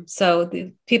awesome. So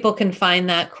people can find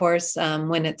that course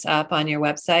when it's up on your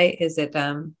website. Is that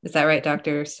right?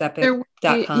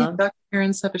 DrSepich.com?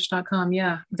 DrErinSepich.com.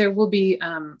 Yeah. There will be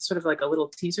sort of like a little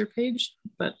teaser page,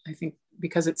 but I think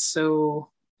because it's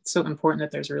so important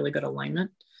that there's really good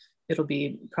alignment, it'll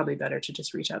be probably better to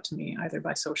just reach out to me either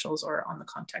by socials or on the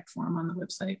contact form on the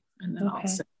website. And then I'll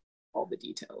send all the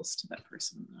details to that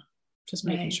person, just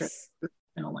making sure it's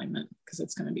in alignment, because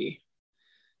it's going to be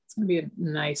a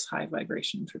nice high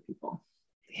vibration for people.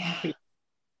 Yeah.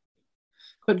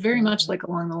 But very much like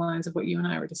along the lines of what you and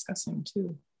I were discussing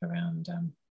too, around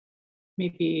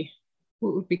maybe,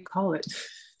 what would we call it?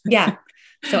 Yeah.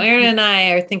 So Erin and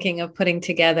I are thinking of putting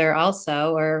together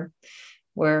also, or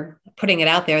we're putting it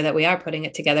out there that we are putting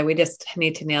it together. We just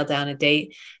need to nail down a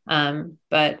date.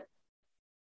 But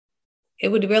it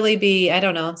would really be, I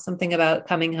don't know, something about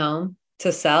coming home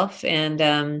to self, and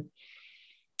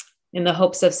in the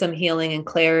hopes of some healing and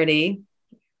clarity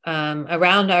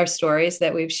around our stories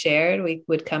that we've shared. We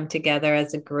would come together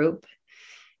as a group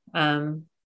and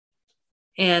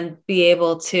be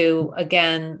able to,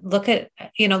 again, look at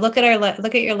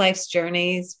your life's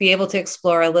journeys, be able to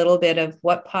explore a little bit of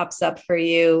what pops up for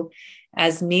you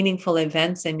as meaningful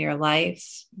events in your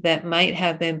life that might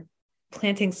have been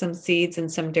planting some seeds in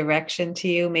some direction to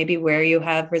you, maybe where you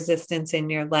have resistance in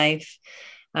your life,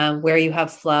 where you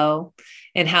have flow,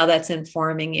 and how that's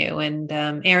informing you. And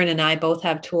Erin and I both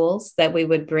have tools that we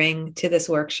would bring to this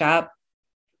workshop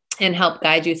and help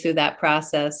guide you through that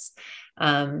process.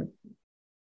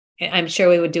 I'm sure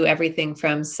we would do everything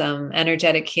from some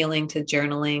energetic healing to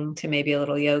journaling to maybe a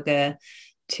little yoga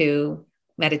to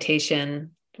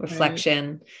meditation,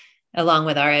 reflection, along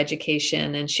with our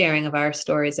education and sharing of our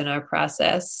stories and our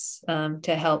process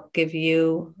to help give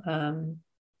you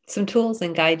some tools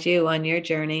and guide you on your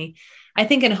journey. I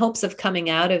think in hopes of coming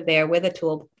out of there with a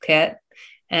toolkit.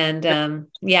 And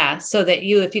so that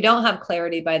if you don't have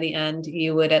clarity by the end,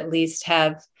 you would at least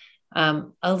have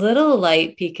a little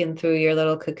light peeking through your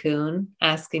little cocoon,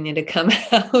 asking you to come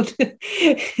out.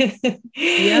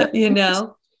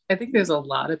 I think there's a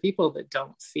lot of people that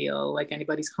don't feel like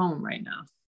anybody's home right now.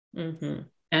 Mm-hmm.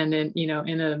 And then,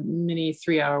 in a mini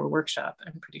 3-hour workshop,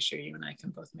 I'm pretty sure you and I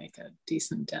can both make a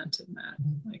decent dent in that.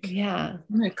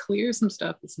 I'm going to clear some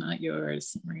stuff that's not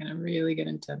yours. We're going to really get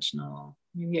intentional.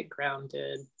 You get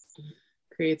grounded,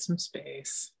 create some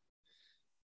space.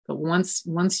 But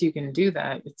once you can do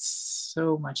that, it's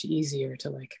so much easier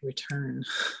to return.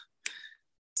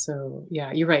 So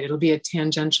yeah, you're right. It'll be a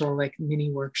tangential, mini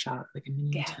workshop, a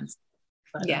mini intense.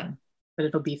 But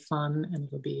it'll be fun, and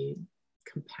it'll be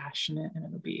compassionate, and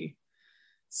it'll be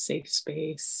safe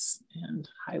space and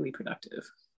highly productive.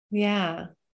 Yeah.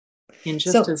 In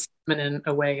just as feminine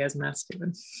a way as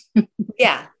masculine.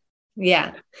 Yeah.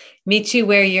 Meet you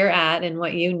where you're at and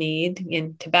what you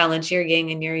need to balance your yin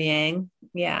and your yang.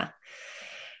 Yeah.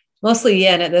 Mostly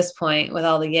yin at this point with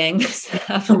all the yang that's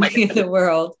happening in the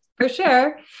world, for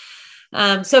sure.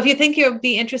 So if you think you'll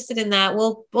be interested in that,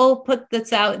 we'll put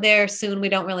this out there soon. We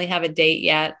don't really have a date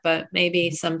yet, but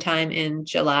maybe sometime in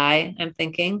July, I'm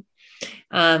thinking.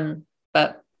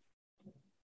 But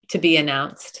to be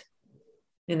announced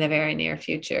in the very near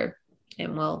future.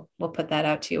 and we'll put that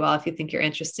out to you all. If you think you're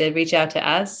interested, reach out to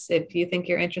us. If you think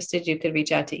you're interested, you could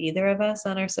reach out to either of us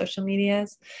on our social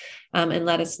medias, and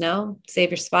let us know.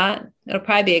 Save your spot. It'll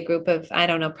probably be a group of, I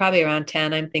don't know, probably around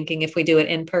 10. I'm thinking if we do it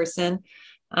in person,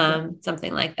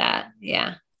 something like that.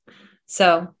 Yeah.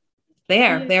 So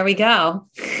there we go.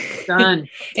 Done.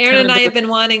 Erin and I have been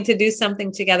wanting to do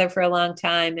something together for a long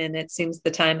time, and it seems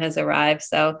the time has arrived.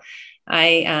 So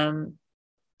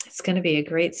it's going to be a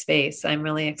great space. I'm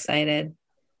really excited.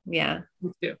 Yeah.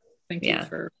 Me too. Thank you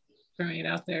for throwing it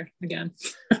out there again.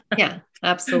 Yeah,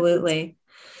 absolutely.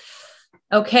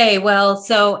 Okay. Well,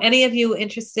 so any of you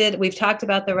interested, we've talked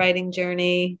about the writing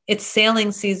journey. It's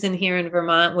sailing season here in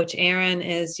Vermont, which Erin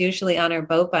is usually on her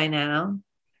boat by now.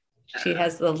 She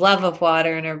has the love of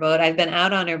water in her boat. I've been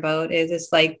out on her boat. It's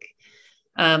just like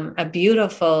a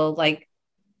beautiful, like,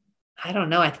 I don't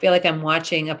know. I feel like I'm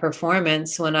watching a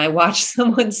performance when I watch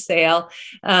someone sail.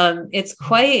 It's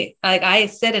quite like I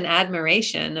sit in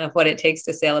admiration of what it takes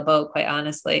to sail a boat, quite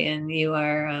honestly. And you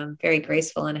are very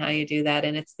graceful in how you do that.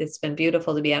 And it's been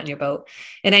beautiful to be out in your boat.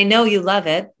 And I know you love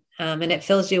it, and it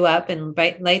fills you up and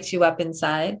lights you up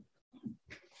inside.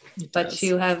 But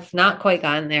you have not quite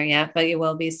gotten there yet, but you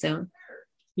will be soon.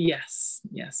 Yes,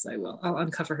 I will. I'll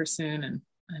uncover her soon, and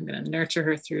I'm going to nurture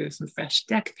her through some fresh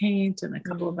deck paint and a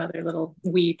couple of other little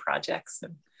wee projects,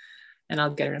 and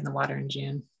I'll get her in the water in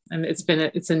June. And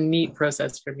it's a neat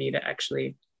process for me to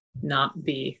actually not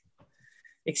be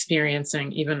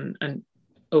experiencing even an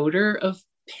odor of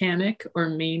panic or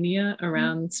mania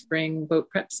around spring boat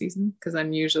prep season, because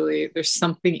there's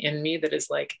something in me that is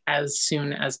like, as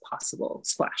soon as possible,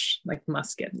 splash, like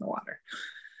must get in the water.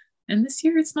 And this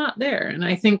year it's not there. And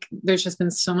I think there's just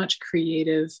been so much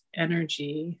creative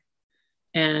energy,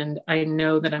 and I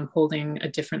know that I'm holding a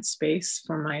different space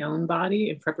for my own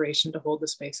body in preparation to hold the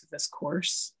space of this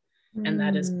course. And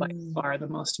that is by far the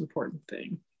most important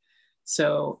thing.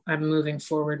 So I'm moving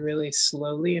forward really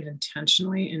slowly and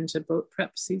intentionally into boat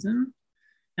prep season.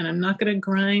 And I'm not going to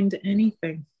grind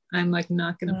anything. I'm like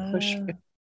not going to push.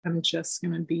 I'm just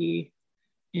going to be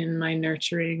in my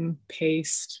nurturing,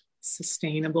 paced,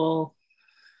 sustainable.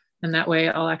 And that way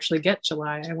I'll actually get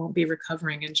July. I won't be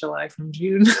recovering in July from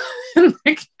June.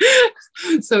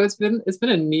 So it's been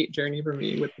a neat journey for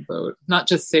me with the boat, not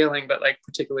just sailing, but like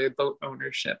particularly boat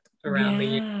ownership around the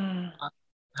year.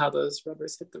 How those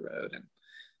rubbers hit the road. And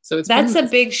so that's a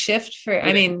big shift for,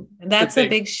 I mean, that's a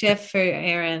big shift for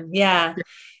Erin. Yeah.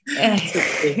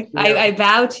 I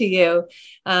bow to you.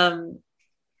 And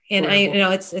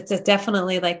it's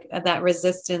definitely like that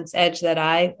resistance edge that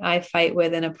I fight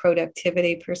with in a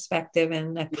productivity perspective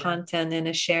and a content and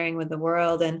a sharing with the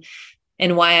world.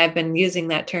 And why I've been using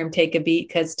that term, take a beat,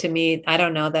 because to me, I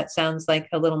don't know, that sounds like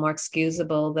a little more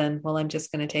excusable than, well, I'm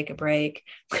just going to take a break.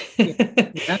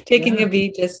 Taking a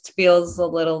beat just feels a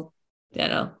little,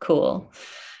 cool.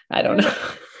 I don't know.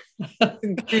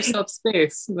 Give yourself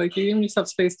space. Like you give yourself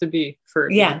space to be for a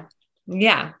beat.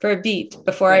 Yeah, for a beat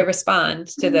before I respond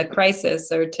to the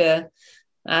crisis or to,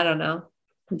 I don't know.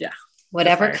 Yeah.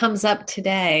 Whatever comes up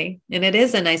today. And it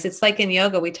is it's like in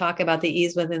yoga, we talk about the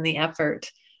ease within the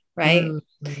effort. Right.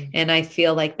 Mm-hmm. And I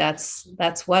feel like that's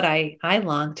what I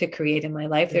long to create in my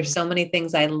life. Mm-hmm. There's so many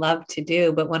things I love to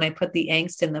do, but when I put the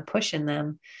angst and the push in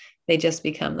them, they just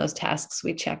become those tasks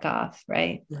we check off.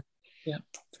 Right. Yeah.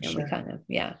 And we kind of,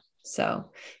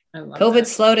 So COVID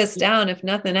slowed us down, if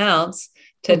nothing else,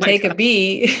 to take a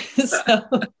beat. So,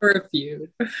 for a few.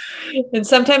 And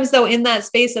sometimes though, in that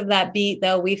space of that beat,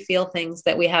 though, we feel things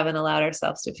that we haven't allowed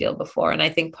ourselves to feel before. And I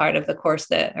think part of the course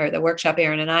or the workshop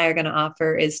Erin and I are going to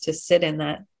offer is to sit in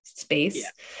that space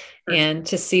and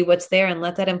to see what's there and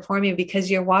let that inform you, because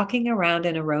you're walking around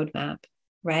in a roadmap,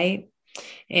 right?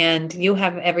 And you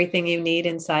have everything you need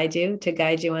inside you to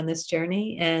guide you on this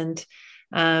journey. And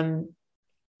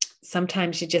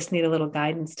sometimes you just need a little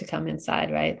guidance to come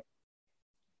inside, right?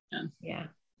 Yeah.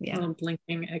 A little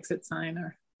blinking exit sign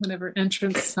or whatever,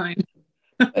 entrance sign.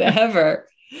 Whatever.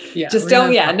 Just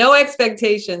don't, no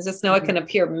expectations. Just know it can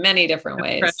appear many different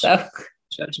ways. So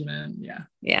judgment.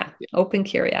 Yeah. Open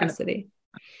curiosity.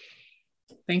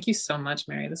 Thank you so much,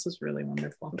 Mary. This was really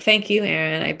wonderful. Thank you,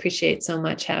 Erin. I appreciate so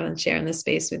much sharing this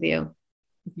space with you.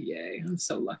 Yay. I'm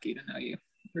so lucky to know you.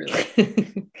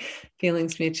 Really.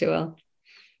 Feelings mutual.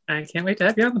 I can't wait to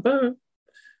have you on the boat.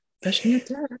 Especially at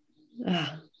that.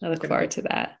 I look forward to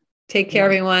that. Take care,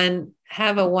 everyone.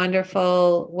 Have a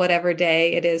wonderful whatever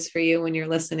day it is for you when you're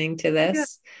listening to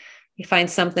this. You find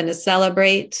something to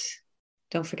celebrate.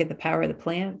 Don't forget the power of the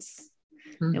plants.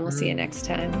 And we'll see you next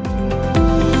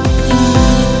time.